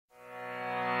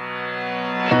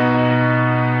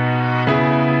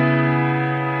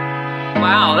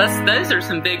those are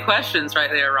some big questions right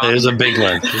there, Ron. There's a big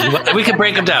one. We can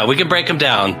break them down.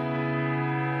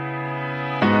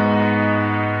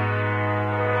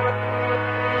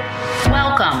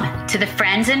 Welcome to the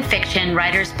Friends in Fiction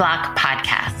Writer's Block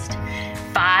podcast.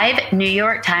 5 New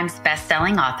York Times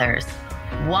bestselling authors,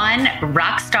 1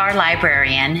 rock star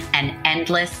librarian, and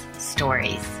endless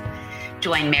stories.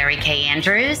 Join Mary Kay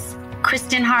Andrews,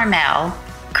 Kristen Harmel,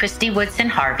 Kristy Woodson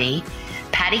Harvey,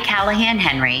 Patty Callahan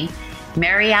Henry,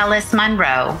 Mary Alice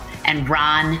Monroe, and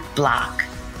Ron Block.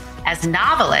 As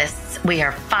novelists, we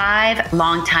are 5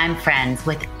 longtime friends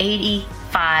with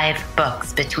 85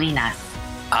 books between us.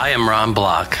 I am Ron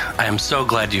Block. I am so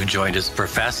glad you've joined us for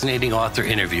fascinating author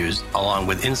interviews along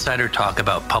with insider talk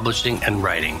about publishing and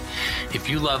writing. If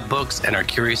you love books and are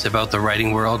curious about the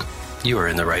writing world, you are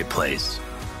in the right place.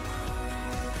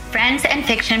 Friends and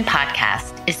Fiction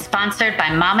podcast is sponsored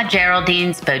by Mama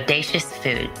Geraldine's Bodacious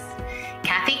Foods.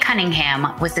 Kathy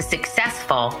Cunningham was a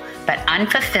successful but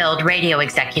unfulfilled radio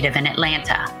executive in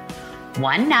Atlanta.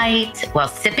 One night, while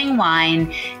sipping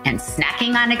wine and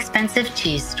snacking on expensive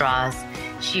cheese straws,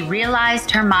 she realized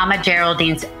her Mama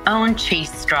Geraldine's own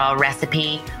cheese straw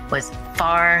recipe was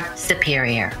far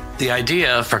superior. The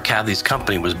idea for Kathy's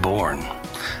company was born.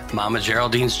 Mama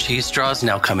Geraldine's cheese straws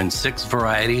now come in 6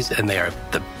 varieties, and they are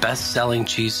the best-selling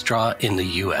cheese straw in the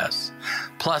U.S.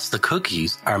 Plus, the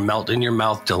cookies are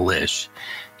melt-in-your-mouth delish.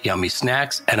 Yummy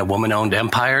snacks and a woman-owned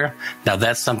empire. Now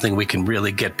that's something we can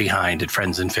really get behind at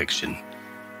Friends in Fiction.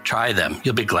 Try them.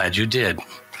 You'll be glad you did.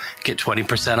 Get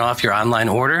 20% off your online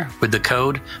order with the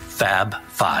code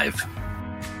FAB5.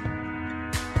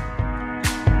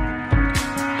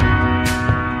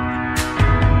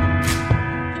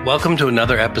 Welcome to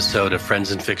another episode of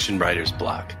Friends in Fiction Writer's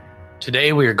Block.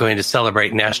 Today we are going to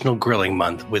celebrate National Grilling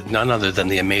Month with none other than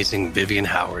the amazing Vivian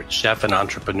Howard, chef and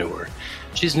entrepreneur.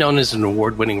 She's known as an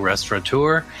award-winning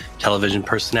restaurateur, television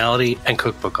personality, and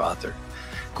cookbook author.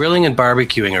 Grilling and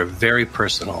barbecuing are very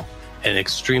personal and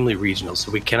extremely regional,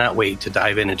 so we cannot wait to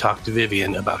dive in and talk to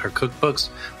Vivian about her cookbooks,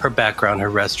 her background, her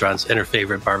restaurants, and her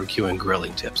favorite barbecue and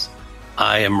grilling tips.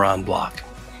 I am Ron Block.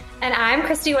 And I'm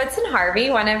Kristy Woodson Harvey,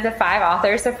 one of the 5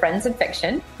 authors of Friends in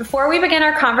Fiction. Before we begin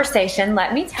our conversation,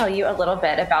 let me tell you a little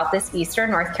bit about this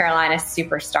Eastern North Carolina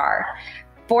superstar.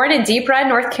 Born in Deep Red,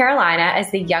 North Carolina, as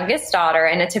the youngest daughter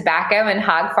in a tobacco and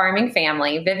hog farming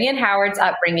family, Vivian Howard's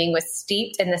upbringing was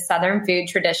steeped in the Southern food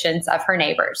traditions of her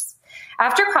neighbors.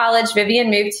 After college,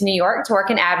 Vivian moved to New York to work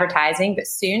in advertising, but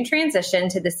soon transitioned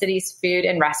to the city's food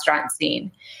and restaurant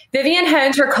scene. Vivian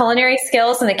honed her culinary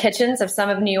skills in the kitchens of some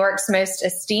of New York's most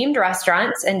esteemed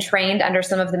restaurants and trained under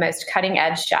some of the most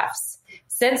cutting-edge chefs.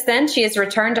 Since then, she has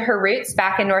returned to her roots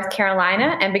back in North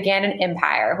Carolina and began an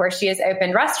empire where she has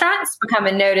opened restaurants, become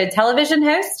a noted television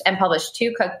host, and published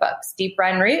 2 cookbooks, Deep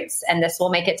Run Roots and This Will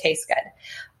Make It Taste Good.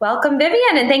 Welcome,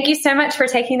 Vivian, and thank you so much for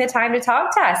taking the time to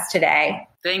talk to us today.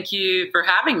 Thank you for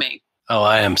having me. Oh,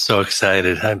 I am so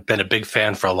excited. I've been a big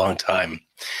fan for a long time.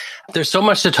 There's so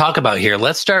much to talk about here.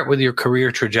 Let's start with your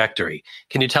career trajectory.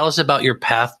 Can you tell us about your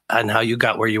path and how you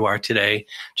got where you are today?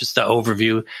 Just the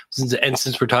overview. And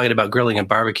since we're talking about grilling and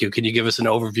barbecue, can you give us an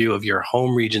overview of your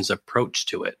home region's approach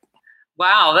to it?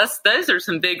 Wow, those are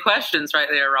some big questions right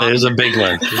there, Ron. There's a big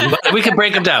one. We can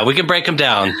break them down.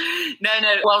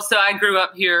 No. Well, so I grew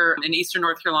up here in Eastern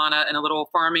North Carolina in a little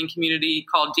farming community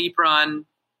called Deep Run.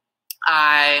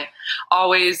 I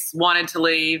always wanted to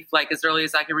leave, like as early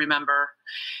as I can remember.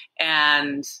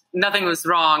 And nothing was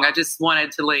wrong. I just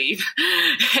wanted to leave.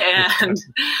 And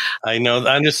I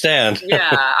understand. Yeah,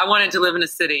 I wanted to live in a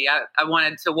city. I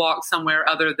wanted to walk somewhere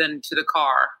other than to the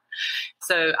car.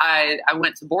 So I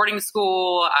went to boarding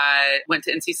school. I went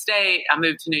to NC State. I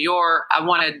moved to New York. I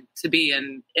wanted to be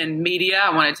in media.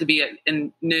 I wanted to be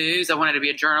in news. I wanted to be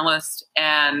a journalist.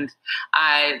 And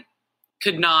I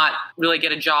could not really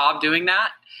get a job doing that.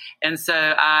 And so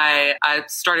I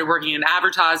started working in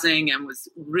advertising and was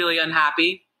really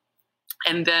unhappy,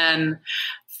 and then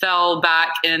fell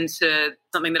back into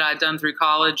something that I had done through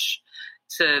college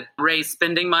to raise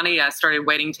spending money. I started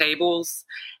waiting tables,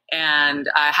 and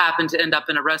I happened to end up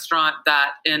in a restaurant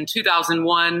that in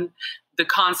 2001, the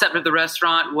concept of the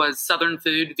restaurant was Southern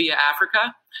food via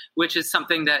Africa, which is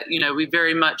something that, we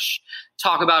very much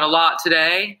talk about a lot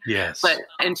today. Yes. But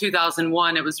in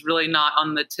 2001, it was really not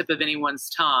on the tip of anyone's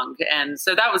tongue. And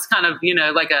so that was kind of,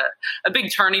 like a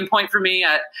big turning point for me.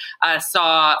 I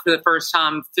saw for the first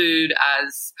time food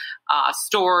as a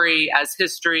story, as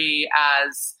history,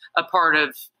 as a part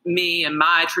of me and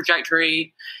my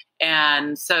trajectory.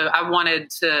 And so I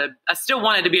still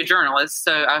wanted to be a journalist.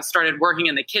 So I started working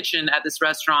in the kitchen at this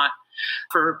restaurant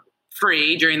for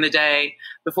free during the day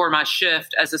before my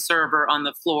shift as a server on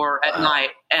the floor at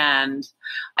night, and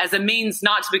as a means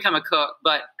not to become a cook,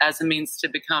 but as a means to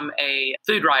become a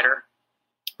food writer.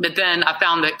 But then I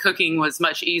found that cooking was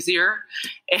much easier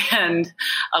and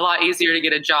a lot easier to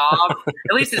get a job.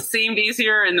 At least it seemed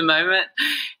easier in the moment.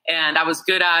 And I was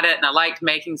good at it, and I liked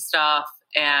making stuff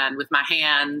and with my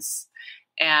hands.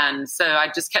 And so I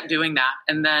just kept doing that.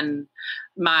 And then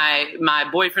my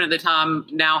boyfriend at the time,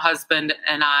 now husband,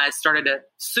 and I started a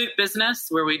soup business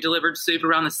where we delivered soup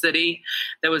around the city.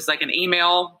 That was like an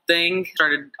email thing,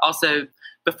 started also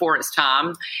before its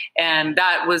time. And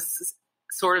that was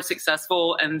sort of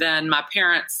successful. And then my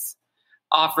parents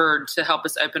offered to help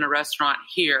us open a restaurant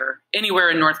here, anywhere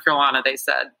in North Carolina, they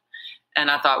said.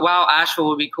 And I thought, wow, Asheville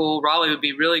would be cool. Raleigh would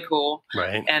be really cool.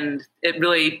 Right. And it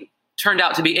really turned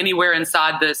out to be anywhere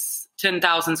inside this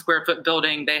 10,000 square foot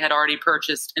building they had already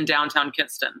purchased in downtown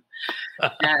Kinston.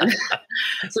 And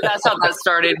so that's how that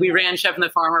started. We ran Chef and the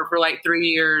Farmer for like 3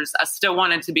 years. I still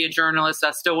wanted to be a journalist.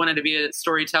 I still wanted to be a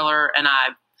storyteller. And I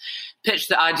pitched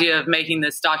the idea of making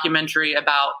this documentary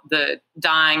about the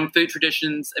dying food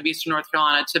traditions of Eastern North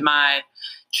Carolina to my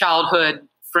childhood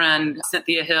friend,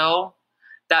 Cynthia Hill.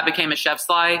 That became A Chef's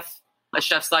Life. A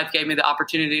Chef's Life gave me the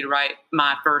opportunity to write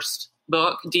my first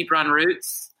book, Deep Run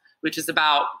Roots, which is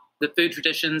about the food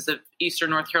traditions of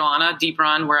Eastern North Carolina, Deep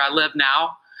Run, where I live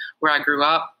now, where I grew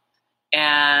up.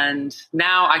 And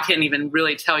now I can't even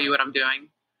really tell you what I'm doing.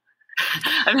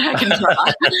 I mean, I can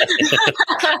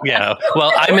try. Yeah.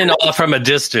 Well, I'm in awe from a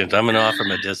distance.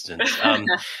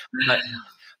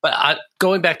 But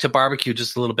going back to barbecue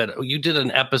just a little bit, you did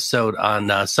an episode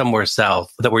on Somewhere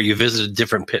South where you visited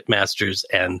different pit masters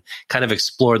and kind of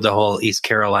explored the whole East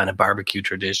Carolina barbecue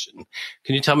tradition.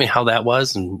 Can you tell me how that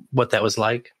was and what that was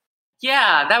like?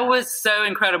 Yeah, that was so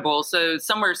incredible. So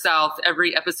Somewhere South,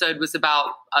 every episode was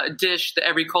about a dish that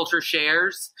every culture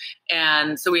shares.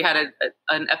 And so we had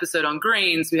an episode on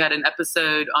greens, we had an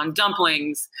episode on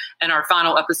dumplings, and our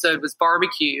final episode was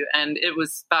barbecue. And it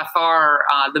was by far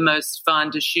the most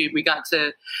fun to shoot. We got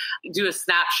to do a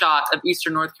snapshot of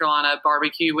Eastern North Carolina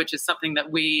barbecue, which is something that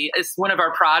it's one of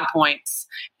our pride points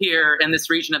here in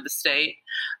this region of the state.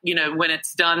 You know, when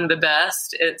it's done the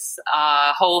best, it's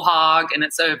whole hog and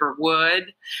it's over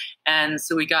wood. And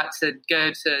so we got to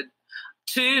go to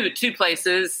two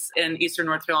places in Eastern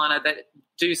North Carolina that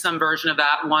do some version of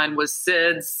that. One was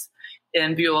Sid's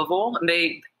in Beulahville, and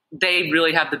they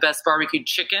really have the best barbecued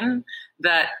chicken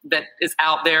that is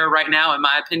out there right now, in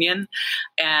my opinion.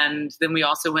 And then we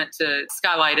also went to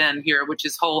Skylight Inn here, which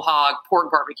is whole hog pork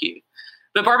barbecue.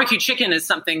 But barbecue chicken is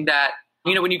something that,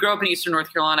 you know, when you grow up in Eastern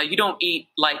North Carolina, you don't eat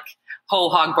like whole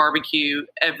hog barbecue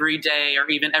every day or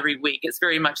even every week. It's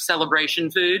very much celebration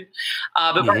food.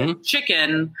 But barbecue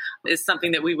chicken is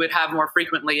something that we would have more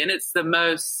frequently. And it's the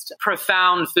most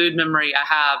profound food memory I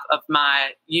have of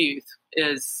my youth,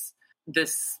 is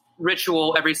this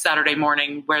ritual every Saturday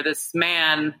morning where this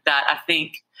man that I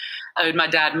think owed my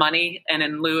dad money, and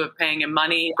in lieu of paying him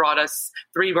money, brought us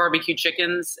 3 barbecue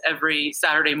chickens every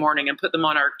Saturday morning and put them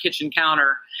on our kitchen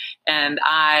counter. And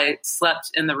I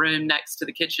slept in the room next to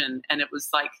the kitchen, and it was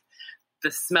like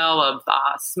the smell of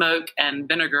smoke and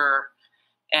vinegar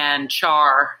and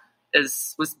char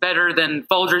was better than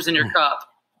Folgers in your cup,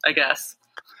 I guess.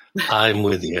 I'm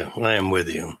with you.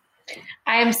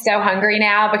 I am so hungry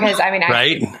now because, I mean,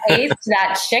 right? I taste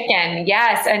that chicken.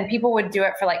 Yes. And people would do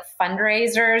it for like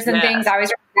fundraisers and things. I always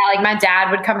remember, like, my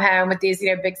dad would come home with these,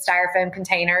 you know, big styrofoam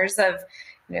containers of,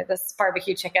 you know, this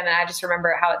barbecue chicken. And I just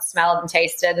remember how it smelled and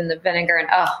tasted, and the vinegar, and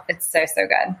it's so, so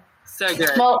good. So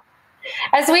good. Well,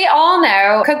 as we all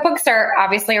know, cookbooks are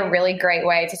obviously a really great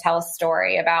way to tell a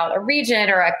story about a region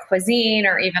or a cuisine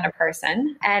or even a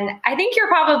person. And I think you're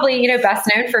probably, you know, best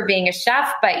known for being a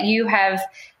chef, but you have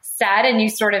said, and you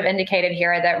sort of indicated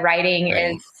here, that writing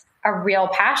is a real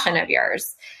passion of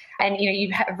yours. And, you know,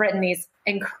 you have written these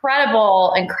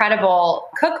incredible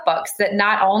cookbooks that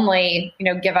not only, you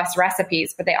know, give us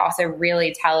recipes, but they also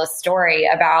really tell a story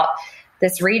about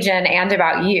this region and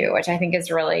about you, which I think is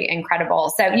really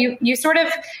incredible. So you sort of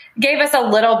gave us a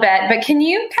little bit, but can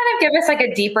you kind of give us like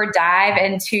a deeper dive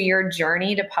into your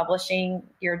journey to publishing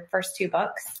your first 2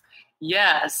 books?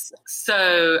 Yes.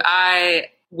 So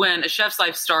when A Chef's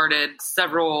Life started,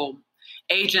 several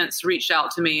agents reached out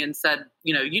to me and said,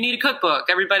 you know, you need a cookbook.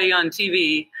 Everybody on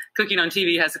TV, cooking on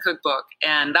TV, has a cookbook.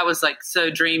 And that was like so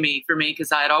dreamy for me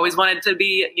because I had always wanted to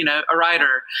be, you know, a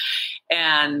writer.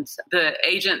 And the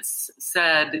agents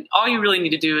said, all you really need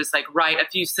to do is like write a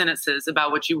few sentences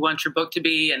about what you want your book to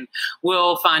be, and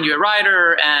we'll find you a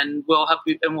writer and we'll help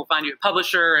you and we'll find you a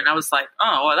publisher. And I was like,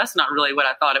 oh, well, that's not really what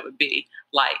I thought it would be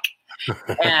like.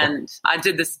 And I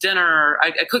did this dinner.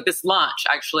 I cooked this lunch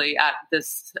actually at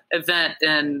this event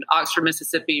in Oxford,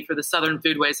 Mississippi for the Southern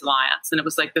Foodways Alliance. And it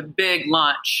was like the big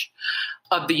lunch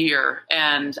of the year.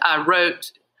 And I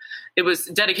wrote, it was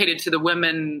dedicated to the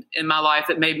women in my life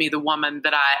that made me the woman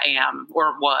that I am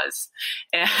or was.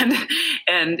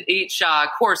 And each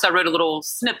course, I wrote a little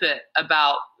snippet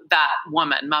about that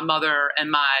woman, my mother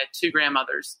and my two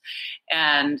grandmothers.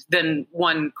 And then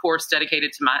one course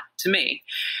dedicated to me.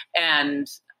 And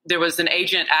there was an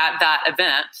agent at that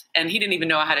event, and he didn't even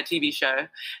know I had a TV show.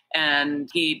 And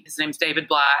his name's David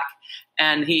Black.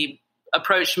 And he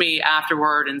approached me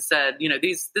afterward and said,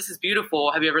 this is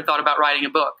beautiful. Have you ever thought about writing a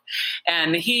book?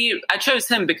 And I chose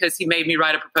him because he made me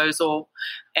write a proposal,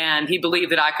 and he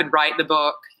believed that I could write the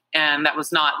book. And that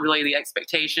was not really the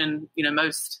expectation.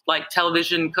 Most like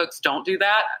television cooks don't do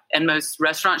that. And most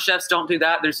restaurant chefs don't do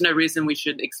that. There's no reason we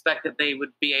should expect that they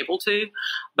would be able to.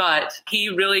 But he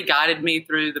really guided me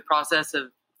through the process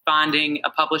of finding a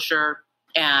publisher.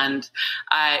 And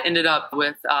I ended up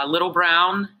with Little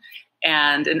Brown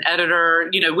and an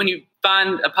editor. When you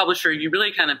find a publisher, you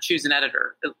really kind of choose an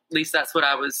editor. At least that's what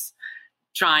I was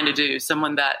trying to do.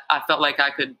 Someone that I felt like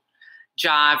I could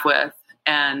jive with.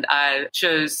 And I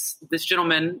chose this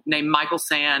gentleman named Michael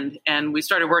Sand, and we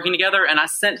started working together, and I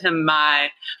sent him my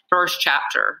first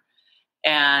chapter.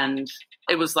 And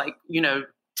it was like,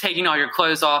 taking all your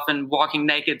clothes off and walking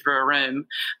naked through a room,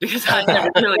 because I'd never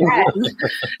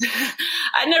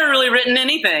really written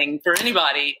anything for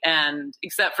anybody, and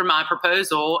except for my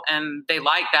proposal, and they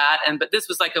liked that. But this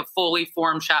was like a fully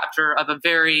formed chapter of a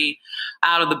very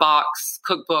out of the box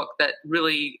cookbook that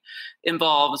really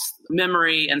involves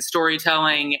memory and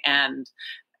storytelling and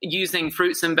using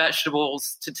fruits and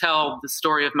vegetables to tell the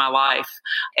story of my life.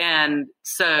 And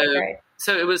so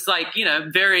it was like,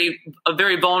 a very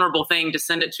vulnerable thing to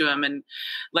send it to him. And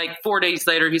like 4 days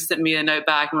later, he sent me a note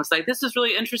back and was like, this is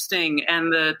really interesting.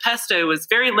 And the pesto was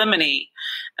very lemony.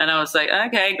 And I was like,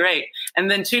 okay, great. And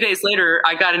then 2 days later,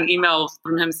 I got an email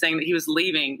from him saying that he was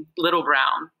leaving Little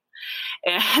Brown.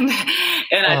 And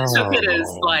I took it as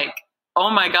like, oh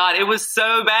my God, it was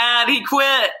so bad. He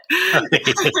quit.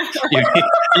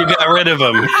 you got rid of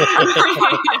him.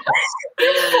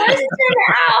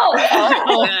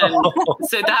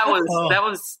 So that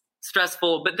was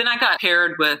stressful. But then I got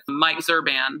paired with Mike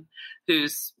Zurban,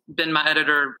 who's been my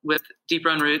editor with Deep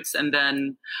Run Roots, and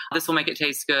then This Will Make It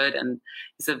Taste Good. And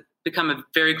he's become a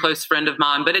very close friend of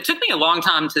mine. But it took me a long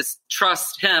time to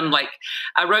trust him. Like,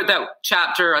 I wrote that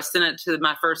chapter, I sent it to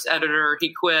my first editor,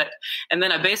 he quit. And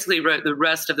then I basically wrote the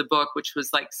rest of the book, which was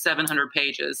like 700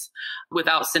 pages,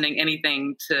 without sending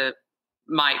anything to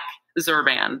Mike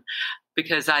Zurban,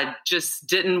 because I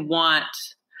just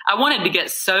I wanted to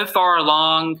get so far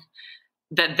along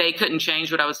that they couldn't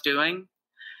change what I was doing.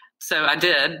 So I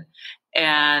did.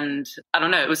 And I don't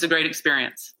know, it was a great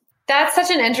experience. That's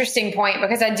such an interesting point,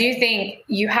 because I do think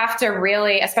you have to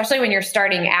really, especially when you're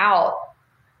starting out,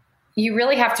 you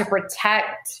really have to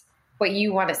protect what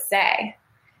you want to say,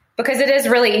 because it is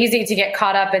really easy to get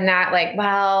caught up in that, like,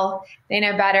 well, they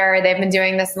know better. They've been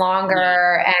doing this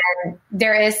longer. And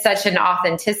there is such an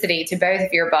authenticity to both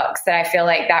of your books that I feel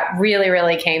like that really,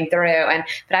 really came through.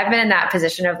 But I've been in that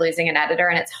position of losing an editor,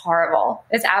 and it's horrible.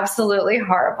 It's absolutely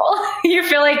horrible. You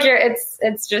feel like it's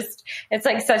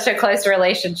like such a close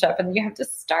relationship, and you have to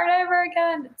start over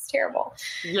again. It's terrible.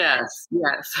 Yes.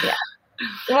 Yeah.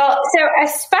 Well, so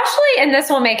especially in This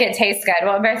Will Make It Taste Good,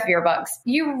 well, in both of your books,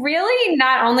 you really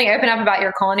not only open up about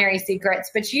your culinary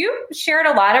secrets, but you shared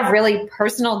a lot of really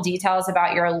personal details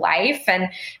about your life and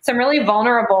some really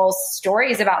vulnerable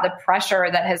stories about the pressure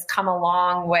that has come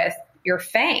along with your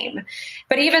fame.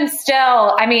 But even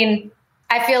still, I mean,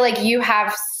 I feel like you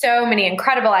have so many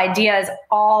incredible ideas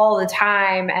all the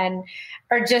time, and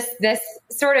are just this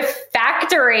sort of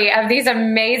factory of these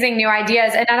amazing new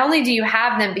ideas. And not only do you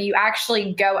have them, but you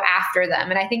actually go after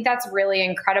them. And I think that's really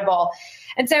incredible.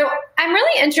 And so I'm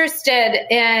really interested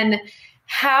in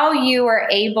how you are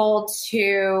able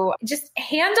to just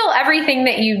handle everything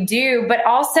that you do, but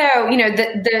also,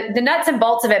 the nuts and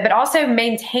bolts of it, but also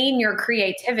maintain your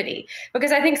creativity.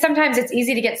 Because I think sometimes it's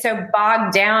easy to get so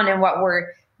bogged down in what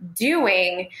we're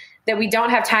doing that we don't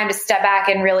have time to step back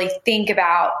and really think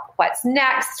about what's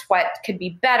next, what could be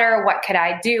better, what could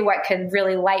I do, what could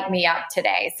really light me up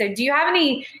today. So do you have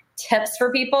any tips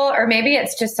for people, or maybe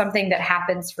it's just something that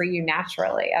happens for you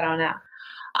naturally? I don't know.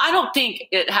 I don't think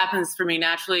it happens for me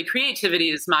naturally. Creativity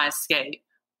is my escape.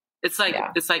 it's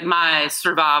like my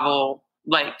survival.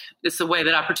 Like, it's the way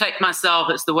that I protect myself.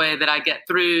 It's the way that I get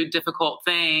through difficult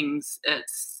things.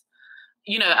 It's,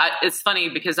 it's funny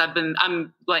because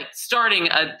I'm like starting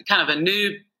a kind of a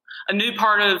new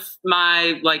part of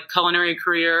my like culinary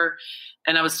career.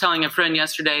 And I was telling a friend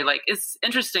yesterday, like, it's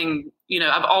interesting,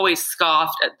 I've always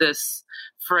scoffed at this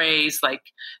phrase, like,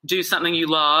 do something you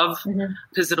love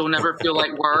because it'll never feel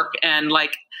like work. And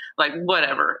like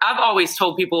whatever. I've always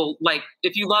told people, like,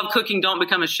 if you love cooking, don't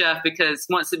become a chef, because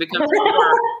once it becomes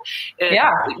work,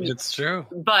 it's true.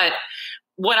 But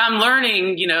what I'm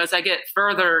learning, as I get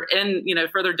further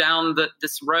down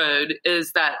this road,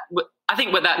 is that I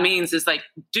think what that means is, like,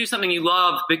 do something you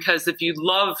love, because if you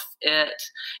love it,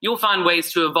 you'll find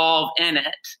ways to evolve in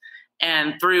it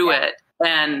and through it.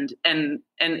 And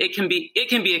it can be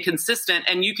a consistent,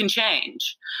 and you can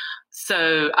change.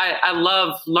 So I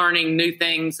love learning new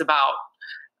things about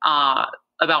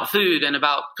food and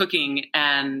about cooking,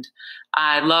 and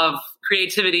I love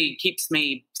creativity. Keeps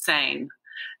me sane,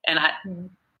 and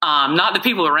not the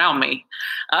people around me.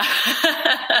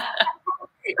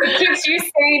 It keeps you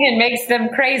sane and makes them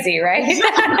crazy, right?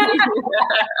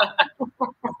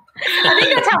 I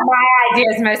think that's how my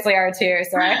ideas mostly are too.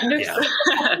 So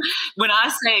when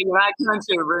I come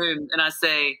into a room and I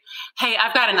say, "Hey,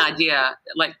 I've got an idea,"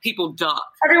 like, people duck.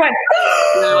 Everyone,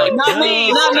 they're like, "Not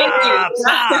me, not me."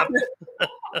 Stop.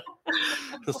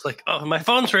 It's like, oh, my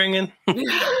phone's ringing.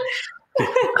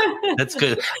 That's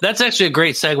good. That's actually a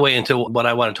great segue into what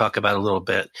I want to talk about a little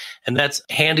bit, and that's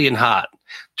handy and hot.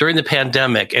 During the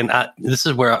pandemic, and this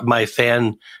is where my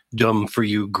fandom for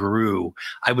you grew.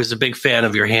 I was a big fan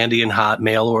of your handy and hot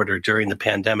mail order during the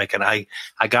pandemic, and I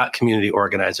got community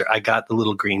organizer. I got the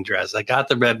little green dress. I got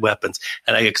the red weapons,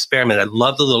 and I experimented. I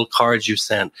love the little cards you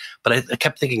sent, but I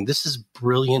kept thinking, this is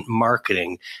brilliant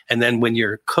marketing. And then when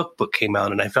your cookbook came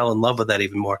out, and I fell in love with that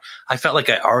even more, I felt like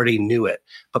I already knew it.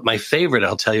 But my favorite,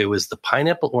 I'll tell you, was the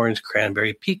pineapple orange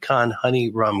cranberry pecan honey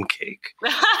rum cake.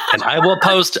 And I will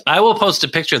post a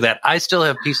picture of that. I still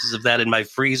have pieces of that in my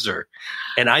freezer.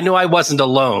 And I know I wasn't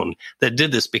alone that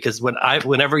did this, because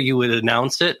whenever you would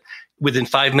announce it, within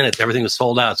 5 minutes, everything was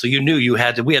sold out. So you knew I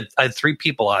had 3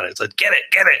 people on it. It's like, get it.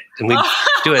 And we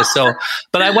do it. So,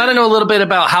 but I want to know a little bit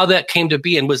about how that came to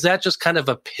be. And was that just kind of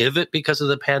a pivot because of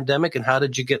the pandemic? And how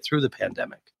did you get through the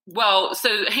pandemic? Well,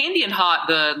 so Handy and Hot,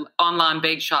 the online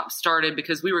bake shop, started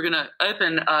because we were going to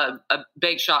open a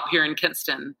bake shop here in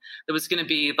Kinston that was going to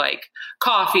be like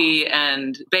coffee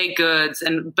and baked goods.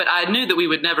 But I knew that we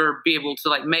would never be able to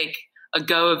like make a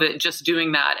go of it just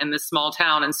doing that in this small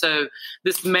town. And so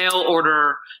this mail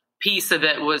order piece of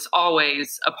it was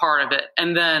always a part of it.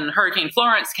 And then Hurricane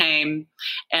Florence came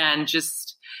and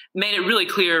just made it really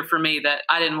clear for me that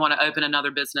I didn't want to open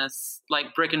another business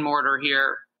like brick and mortar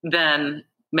here then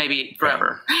maybe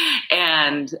forever.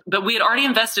 But we had already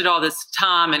invested all this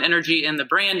time and energy in the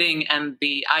branding and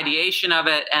the ideation of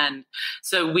it. And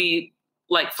so we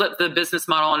like flipped the business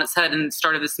model on its head and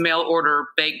started this mail order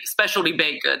specialty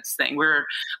baked goods thing where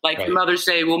like Mother's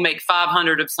Day, we'll make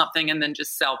 500 of something and then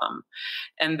just sell them.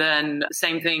 And then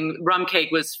same thing, rum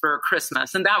cake was for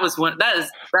Christmas. And that is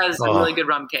a really good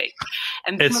rum cake.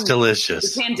 And it's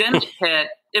delicious. The pandemic hit,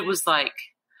 it was like,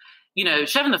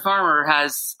 Chef and the Farmer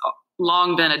has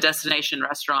long been a destination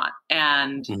restaurant,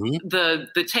 and the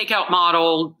takeout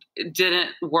model didn't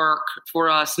work for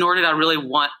us, nor did I really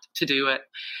want to do it.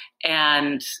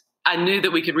 And I knew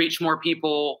that we could reach more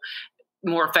people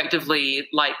more effectively,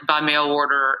 like by mail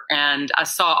order. And I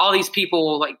saw all these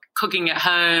people like cooking at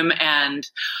home and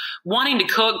wanting to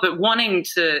cook, but wanting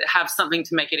to have something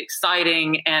to make it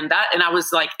exciting. And I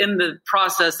was like in the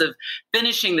process of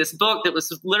finishing this book that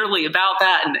was literally about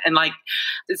that. And like,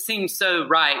 it seemed so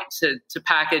right to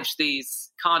package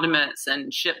these condiments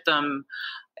and ship them.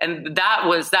 And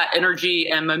that energy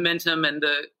and momentum and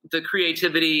the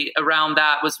creativity around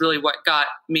that was really what got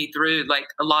me through like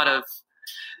a lot of,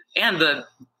 and the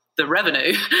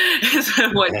revenue is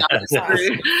what got us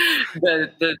through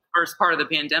the first part of the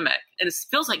pandemic. And it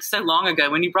feels like so long ago.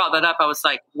 When you brought that up, I was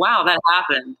like, wow, that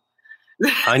happened.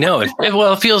 I know.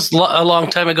 It feels a long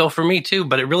time ago for me too,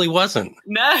 but it really wasn't.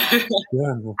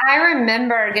 No. I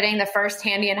remember getting the first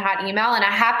Handy and Hot email, and I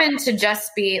happened to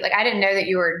just be like, I didn't know that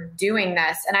you were doing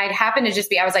this. And I happened to just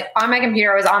be, I was like on my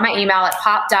computer, I was on my email, it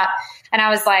popped up, and I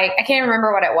was like, I can't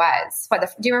remember what it was.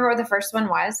 Do you remember what the first one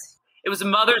was? It was a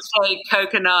Mother's Day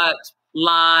coconut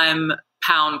lime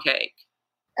pound cake.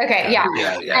 Okay, yeah.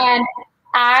 And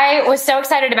I was so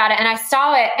excited about it, and I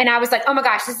saw it, and I was like, oh my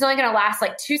gosh, this is only going to last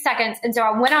like 2 seconds. And so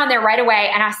I went on there right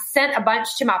away, and I sent a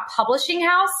bunch to my publishing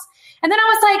house, And then I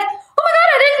was like, oh my God,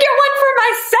 I didn't get one for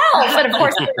myself. And of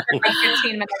course, it was like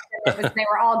 15 minutes. They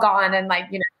were all gone. And like,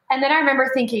 and then I remember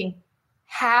thinking,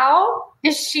 how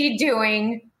is she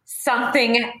doing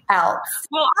something else?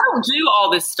 Well, I don't do all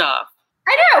this stuff.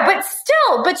 I know, but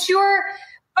still,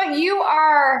 you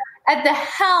are at the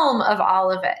helm of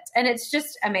all of it. And it's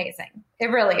just amazing. It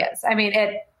really is. I mean,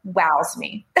 it wows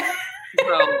me.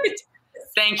 Well,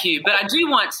 thank you. But I do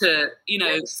want to,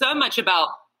 so much about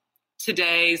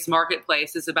today's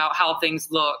marketplace is about how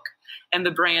things look and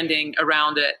the branding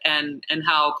around it and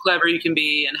how clever you can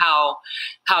be and how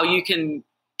you can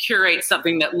curate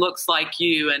something that looks like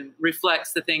you and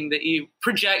reflects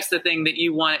projects the thing that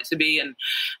you want it to be. And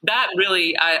that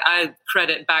really, I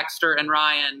credit Baxter and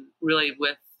Ryan really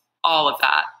with all of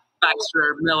that.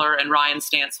 Baxter, Miller, and Ryan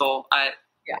Stansel.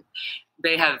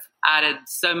 They have added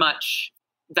so much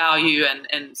value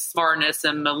and smartness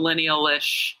and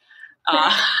millennial-ish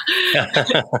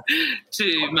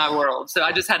to my world. So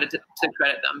I just had to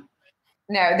credit them.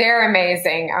 No, they're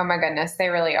amazing. Oh my goodness, they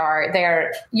really are.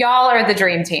 Y'all are the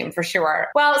dream team for sure.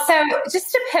 Well, so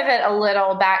just to pivot a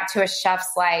little back to a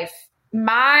chef's life,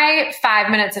 my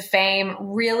 5 minutes of fame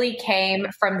really came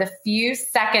from the few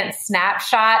second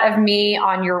snapshot of me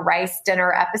on your rice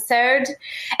dinner episode.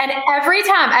 And every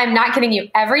time, I'm not kidding you,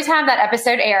 every time that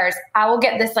episode airs, I will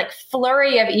get this like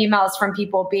flurry of emails from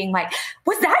people being like,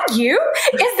 was that you?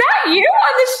 Is that you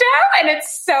on the show? And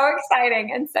it's so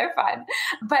exciting and so fun.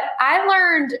 But I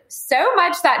learned so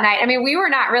much that night. I mean, we were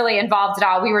not really involved at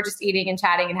all. We were just eating and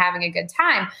chatting and having a good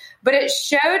time. But it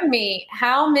showed me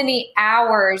how many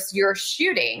hours you're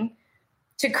shooting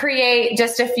to create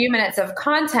just a few minutes of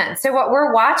content. So what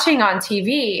we're watching on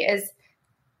TV is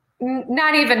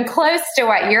not even close to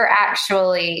what you're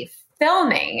actually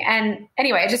filming. And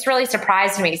anyway, it just really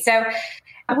surprised me. So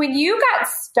when you got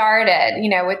started,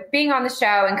 with being on the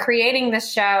show and creating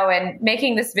this show and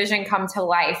making this vision come to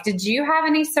life, did you have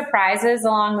any surprises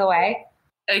along the way?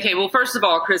 Okay, well, first of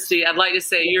all, Kristy, I'd like to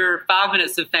say your 5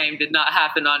 minutes of fame did not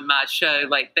happen on my show.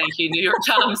 Like, thank you, New York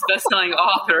Times bestselling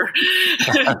author.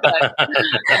 But,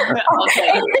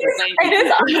 it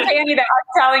is uncanny that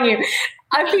I'm telling you.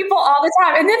 People all the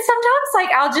time. And then sometimes, like,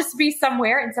 I'll just be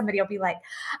somewhere and somebody will be like,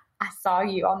 I saw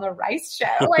you on the Rice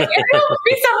show. Like, it'll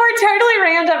be somewhere totally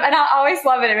random. And I always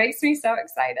love it. It makes me so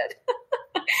excited.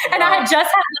 And I had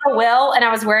just had a will and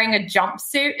I was wearing a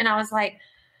jumpsuit and I was like,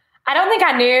 I don't think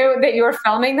I knew that you were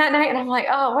filming that night. And I'm like,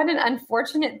 oh, what an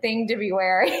unfortunate thing to be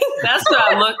wearing. That's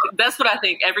what I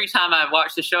think every time I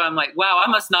watch the show. I'm like, wow, I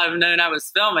must not have known I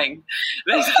was filming.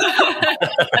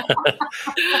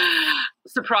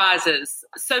 Surprises.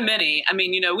 So many. I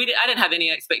mean, I didn't have any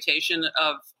expectation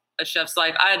of a chef's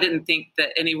life. I didn't think that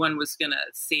anyone was going to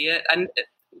see it. And,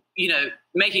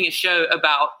 making a show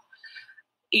about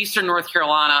Eastern North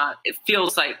Carolina, it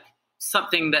feels like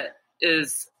something that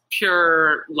is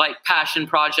pure like passion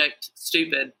project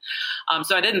stupid.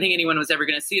 So I didn't think anyone was ever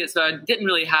going to see it. So I didn't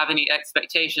really have any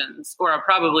expectations, or I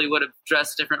probably would have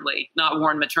dressed differently, not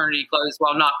worn maternity clothes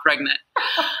while not pregnant.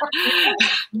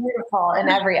 Beautiful in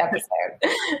every episode.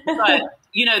 But,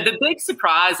 the big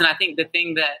surprise, and I think the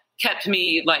thing that kept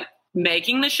me like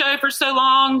making the show for so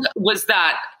long was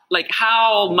that like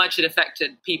how much it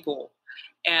affected people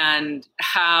and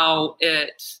how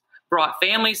it brought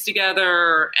families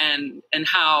together and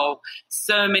how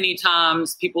so many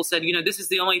times people said, this is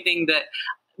the only thing that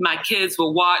my kids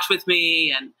will watch with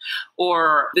me.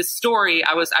 Or this story,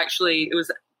 it was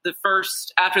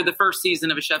after the first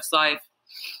season of A Chef's Life.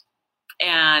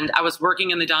 And I was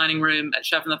working in the dining room at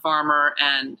Chef and the Farmer.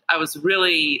 And I was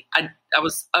really, I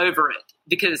was over it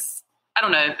because I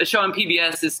don't know, a show on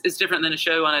PBS is different than a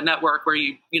show on a network where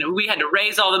we had to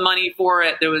raise all the money for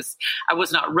it. I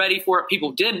was not ready for it.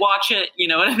 People did watch it. You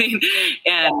know what I mean?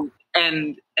 And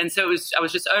so I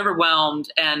was just overwhelmed.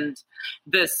 And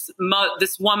this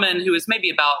woman who was maybe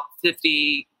about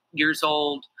 50 years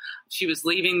old, she was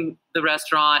leaving the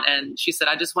restaurant and she said,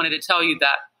 I just wanted to tell you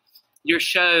that your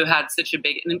show had such a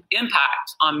big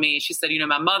impact on me. She said,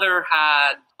 my mother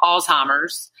had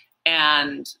Alzheimer's.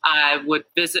 And I would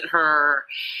visit her,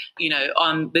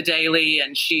 on the daily,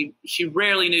 and she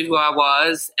rarely knew who I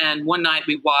was. And one night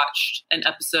we watched an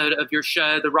episode of your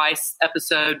show, the rice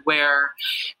episode, where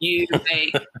you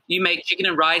make chicken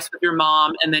and rice with your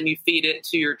mom, and then you feed it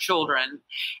to your children.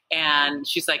 And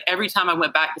she's like, every time I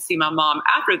went back to see my mom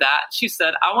after that, she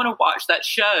said, I want to watch that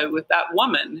show with that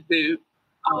woman who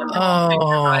makes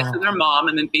rice with her mom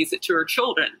and then feeds it to her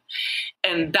children.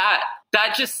 And that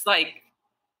just like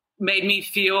made me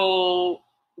feel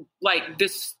like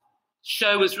this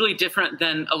show was really different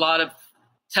than a lot of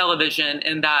television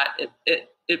in that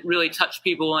it really touched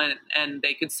people and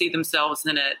they could see themselves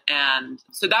in it. And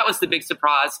so that was the big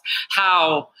surprise,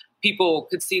 how people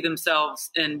could see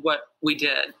themselves in what we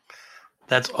did.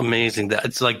 That's amazing.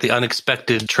 It's like the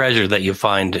unexpected treasure that you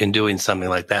find in doing something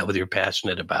like that with you're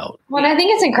passionate about. Well, and I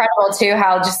think it's incredible too,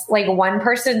 how just like one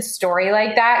person's story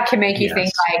like that can make you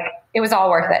think like it was all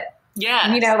worth it.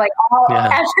 Yeah. You know, like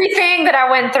everything that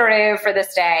I went through for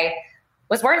this day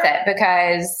was worth it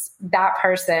because that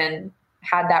person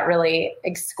had that really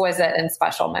exquisite and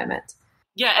special moment.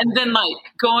 Yeah. And then like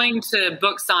going to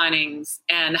book signings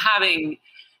and having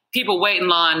people wait in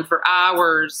line for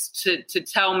hours to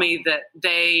tell me that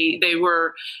they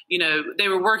were, you know, they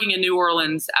were working in New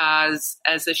Orleans as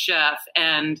a chef,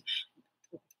 and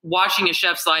watching a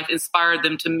chef's life inspired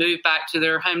them to move back to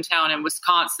their hometown in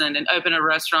Wisconsin and open a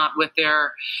restaurant with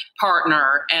their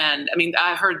partner. And I mean,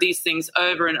 I heard these things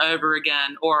over and over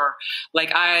again. Or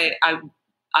like, I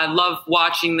love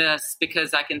watching this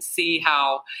because I can see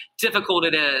how difficult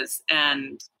it is.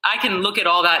 And I can look at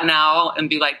all that now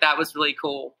and be like, that was really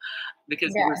cool.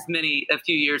 Because it was a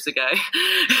few years ago.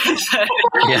 So,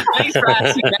 thanks for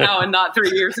asking now and not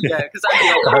 3 years ago. Because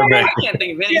I can't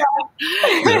think of anything.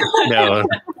 No.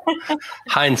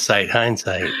 Hindsight.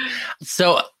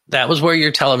 So that was where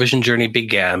your television journey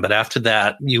began. But after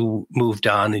that, you moved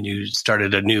on and you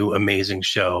started a new amazing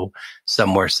show,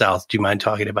 Somewhere South. Do you mind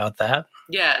talking about that?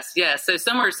 Yes. So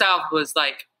Somewhere South was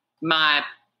like my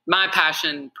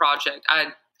passion project.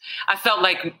 I felt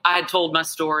like I had told my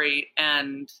story,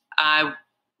 and I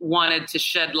wanted to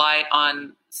shed light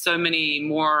on so many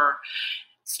more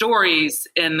stories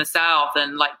in the South,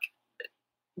 and like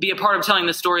be a part of telling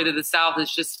the story that the South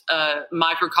is just a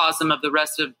microcosm of the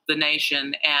rest of the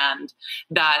nation, and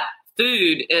that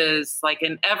food is like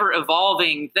an ever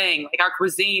evolving thing. Like our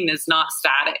cuisine is not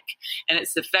static, and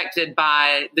it's affected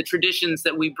by the traditions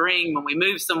that we bring when we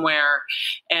move somewhere,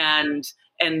 and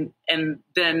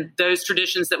then those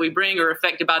traditions that we bring are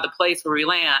affected by the place where we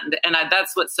land. And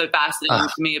that's what's so fascinating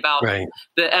to me about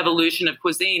the evolution of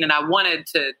cuisine. And I wanted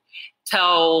to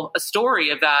tell a story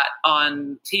of that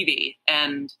on TV.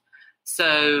 And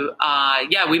so,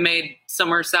 we made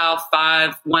Somewhere South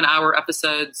 5 1-hour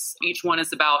episodes. Each one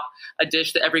is about a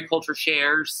dish that every culture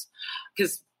shares.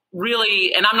 Because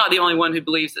really, and I'm not the only one who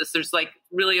believes this, there's like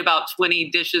really about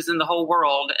 20 dishes in the whole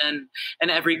world, and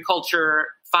every culture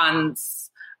finds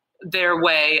their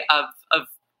way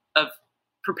of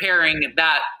preparing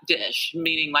that dish,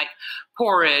 meaning like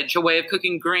porridge, a way of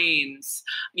cooking greens,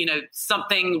 you know,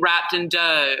 something wrapped in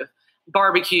dough,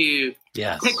 barbecue,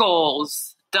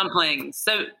 pickles, dumplings.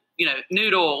 So, you know,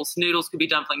 noodles could be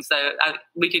dumplings. So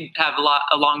we could have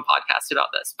a long podcast about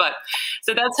this, but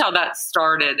so that's how that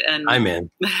started. And I'm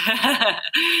in.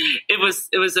 It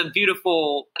was a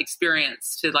beautiful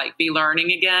experience to like be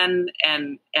learning again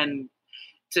and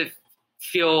to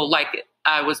feel like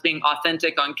I was being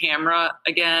authentic on camera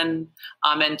again,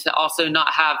 and to also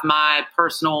not have my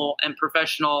personal and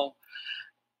professional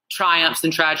triumphs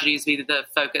and tragedies be the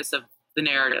focus of the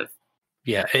narrative.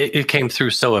 Yeah, it came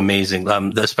through so amazing,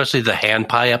 especially the hand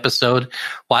pie episode,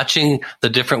 watching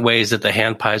the different ways that the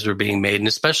hand pies were being made. And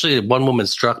especially one woman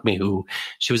struck me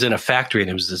she was in a factory, and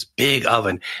it was this big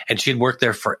oven, and she'd worked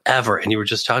there forever. And you were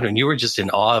just talking, and you were just in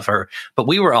awe of her, but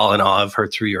we were all in awe of her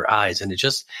through your eyes. And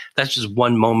that's just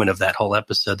one moment of that whole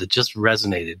episode that just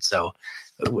resonated. So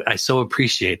I so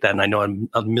appreciate that. And I know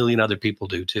a million other people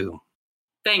do too.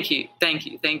 Thank you.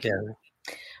 Yeah.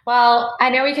 Well,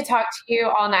 I know we could talk to you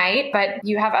all night, but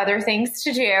you have other things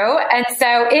to do. And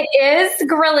so it is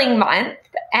grilling month,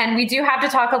 and we do have to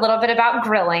talk a little bit about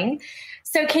grilling.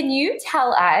 So can you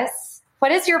tell us,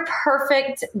 what is your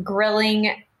perfect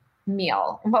grilling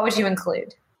meal? And what would you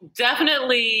include?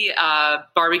 Definitely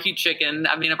barbecue chicken.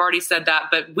 I mean, I've already said that,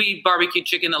 but we barbecue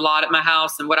chicken a lot at my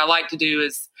house. And what I like to do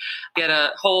is get a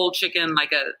whole chicken,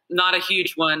 not a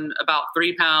huge one, about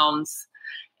 3 pounds,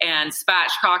 and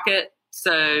spatchcock it.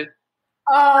 So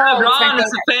Ron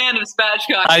is a fan of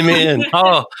spatchcock. I'm in.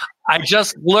 I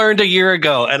just learned a year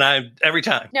ago, and every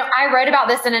time. No, I wrote about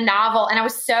this in a novel, and I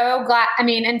was so glad. I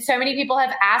mean, and so many people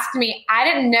have asked me. I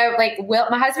didn't know,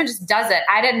 my husband just does it.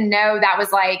 I didn't know that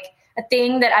was like a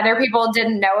thing that other people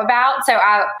didn't know about. So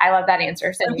I love that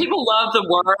answer. So people love the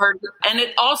word. And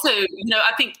it also,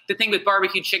 I think the thing with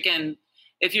barbecue chicken,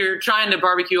 if you're trying to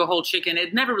barbecue a whole chicken,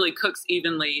 it never really cooks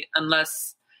evenly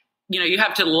unless you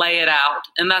have to lay it out.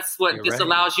 And that's what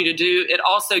allows you to do. It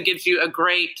also gives you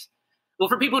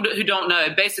for people who don't know,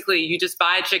 basically you just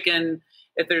buy a chicken.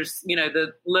 If there's,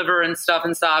 the liver and stuff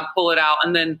inside, pull it out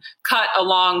and then cut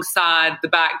alongside the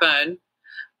backbone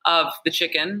of the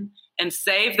chicken. and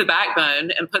save the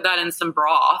backbone and put that in some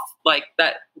broth. Like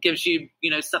that gives you,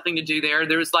 something to do there.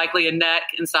 There's likely a neck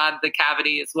inside the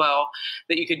cavity as well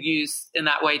that you could use in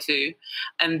that way too.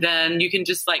 And then you can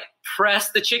just like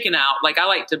press the chicken out. Like I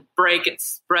like to break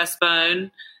its breastbone.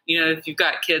 If you've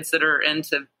got kids that are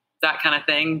into that kind of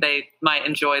thing, they might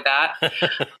enjoy that.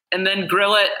 And then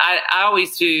grill it. I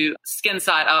always do skin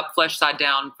side up, flesh side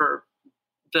down for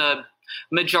the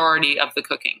majority of the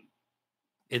cooking.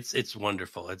 It's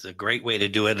wonderful. It's a great way to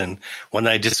do it. And when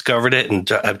I discovered it and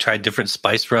I've tried different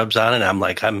spice rubs on it,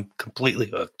 I'm completely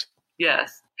hooked.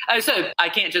 Yes. Oh, so I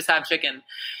can't just have chicken.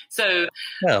 So,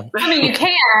 you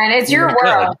can. It's your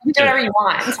world. You do whatever you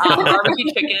want.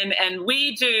 Barbecue chicken. And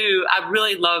I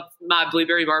really love my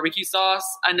blueberry barbecue sauce.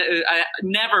 I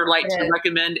never like to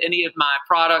recommend any of my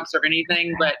products or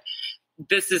anything, but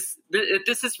this is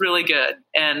really good.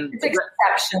 And it's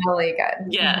exceptionally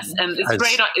good. Yes. And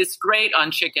it's great on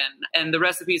chicken, and the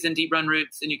recipe's in Deep Run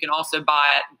Roots, and you can also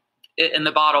buy it in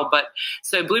the bottle. But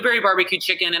so blueberry barbecue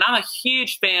chicken, and I'm a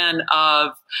huge fan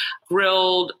of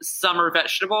grilled summer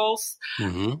vegetables,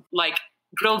 like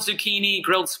grilled zucchini,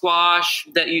 grilled squash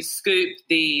that you scoop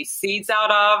the seeds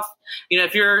out of.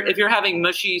 If you're having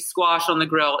mushy squash on the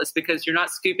grill, it's because you're not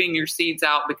scooping your seeds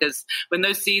out, because when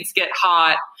those seeds get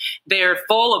hot, they're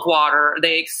full of water.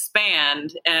 They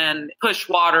expand and push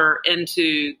water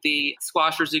into the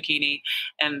squash or zucchini,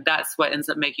 and that's what ends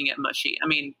up making it mushy.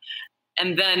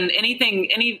 And then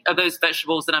any of those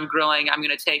vegetables that I'm grilling, I'm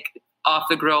going to take off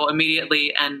the grill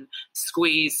immediately and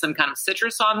squeeze some kind of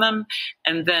citrus on them.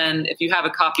 And then if you have a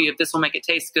copy of This Will Make It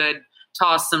Taste Good,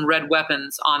 toss some red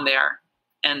weapons on there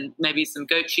and maybe some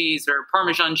goat cheese or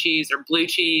Parmesan cheese or blue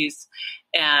cheese.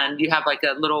 And you have like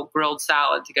a little grilled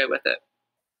salad to go with it.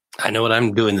 I know what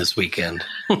I'm doing this weekend.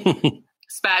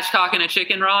 Spatchcock and a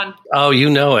chicken, Ron? Oh, you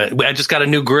know it. I just got a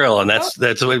new grill, and that's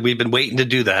what we've been waiting to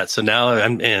do that. So now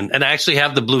I'm in. And I actually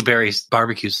have the blueberry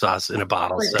barbecue sauce in a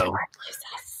bottle. So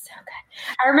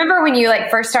I remember when you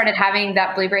first started having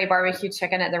that blueberry barbecue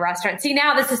chicken at the restaurant. See,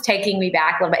 now this is taking me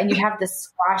back a little bit. And you have the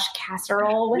squash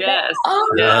casserole with it.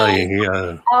 Oh,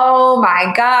 yeah. Oh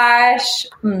my gosh.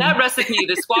 That recipe,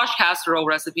 the squash casserole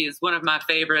recipe, is one of my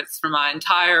favorites for my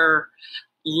entire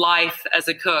life as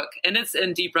a cook. And it's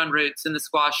in Deep Run Roots in the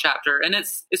squash chapter. And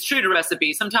it's true to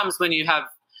recipe. Sometimes when you have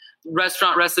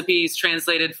restaurant recipes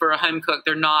translated for a home cook,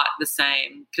 they're not the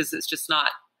same because it's just not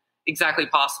exactly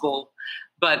possible.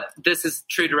 But this is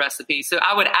true to recipe. So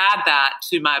I would add that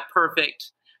to my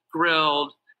perfect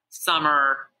grilled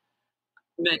summer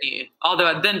menu. Although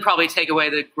I'd then probably take away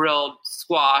the grilled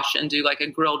squash and do like a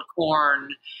grilled corn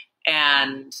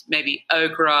and maybe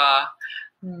okra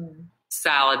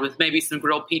salad with maybe some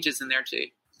grilled peaches in there too.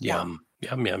 Yum,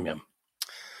 yum, yum, yum.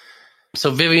 So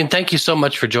Vivian, thank you so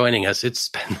much for joining us. It's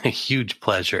been a huge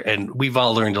pleasure. And we've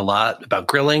all learned a lot about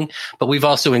grilling, but we've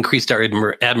also increased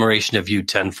our admiration of you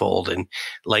tenfold. And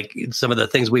like some of the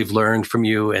things we've learned from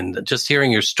you and just hearing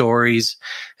your stories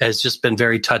has just been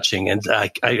very touching. And I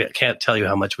can't tell you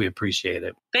how much we appreciate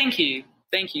it. Thank you.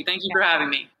 Thank you. Thank you for having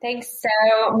me. Thanks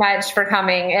so much for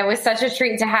coming. It was such a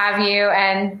treat to have you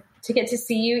and to get to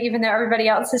see you, even though everybody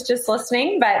else is just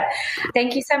listening. But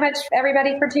thank you so much,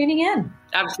 everybody, for tuning in.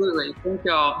 Absolutely. Thank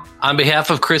you all. On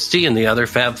behalf of Kristy and the other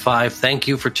Fab Five, thank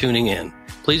you for tuning in.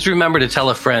 Please remember to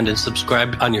tell a friend and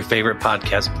subscribe on your favorite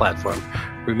podcast platform.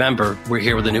 Remember, we're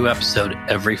here with a new episode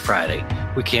every Friday.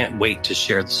 We can't wait to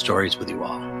share the stories with you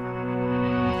all.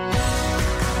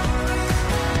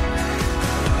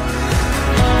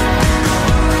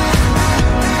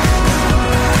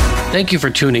 Thank you for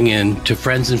tuning in to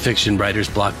Friends and Fiction Writers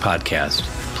Block Podcast.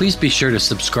 Please be sure to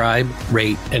subscribe,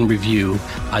 rate, and review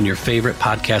on your favorite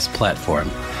podcast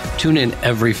platform. Tune in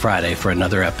every Friday for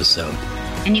another episode.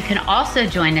 And you can also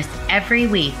join us every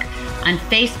week on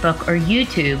Facebook or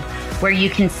YouTube, where you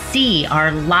can see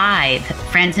our live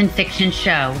Friends and Fiction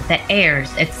show that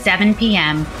airs at 7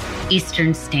 p.m.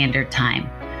 Eastern Standard Time.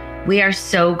 We are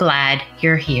so glad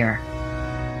you're here.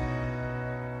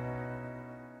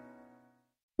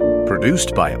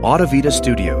 Produced by Audavita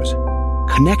Studios.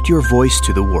 Connect your voice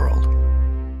to the world.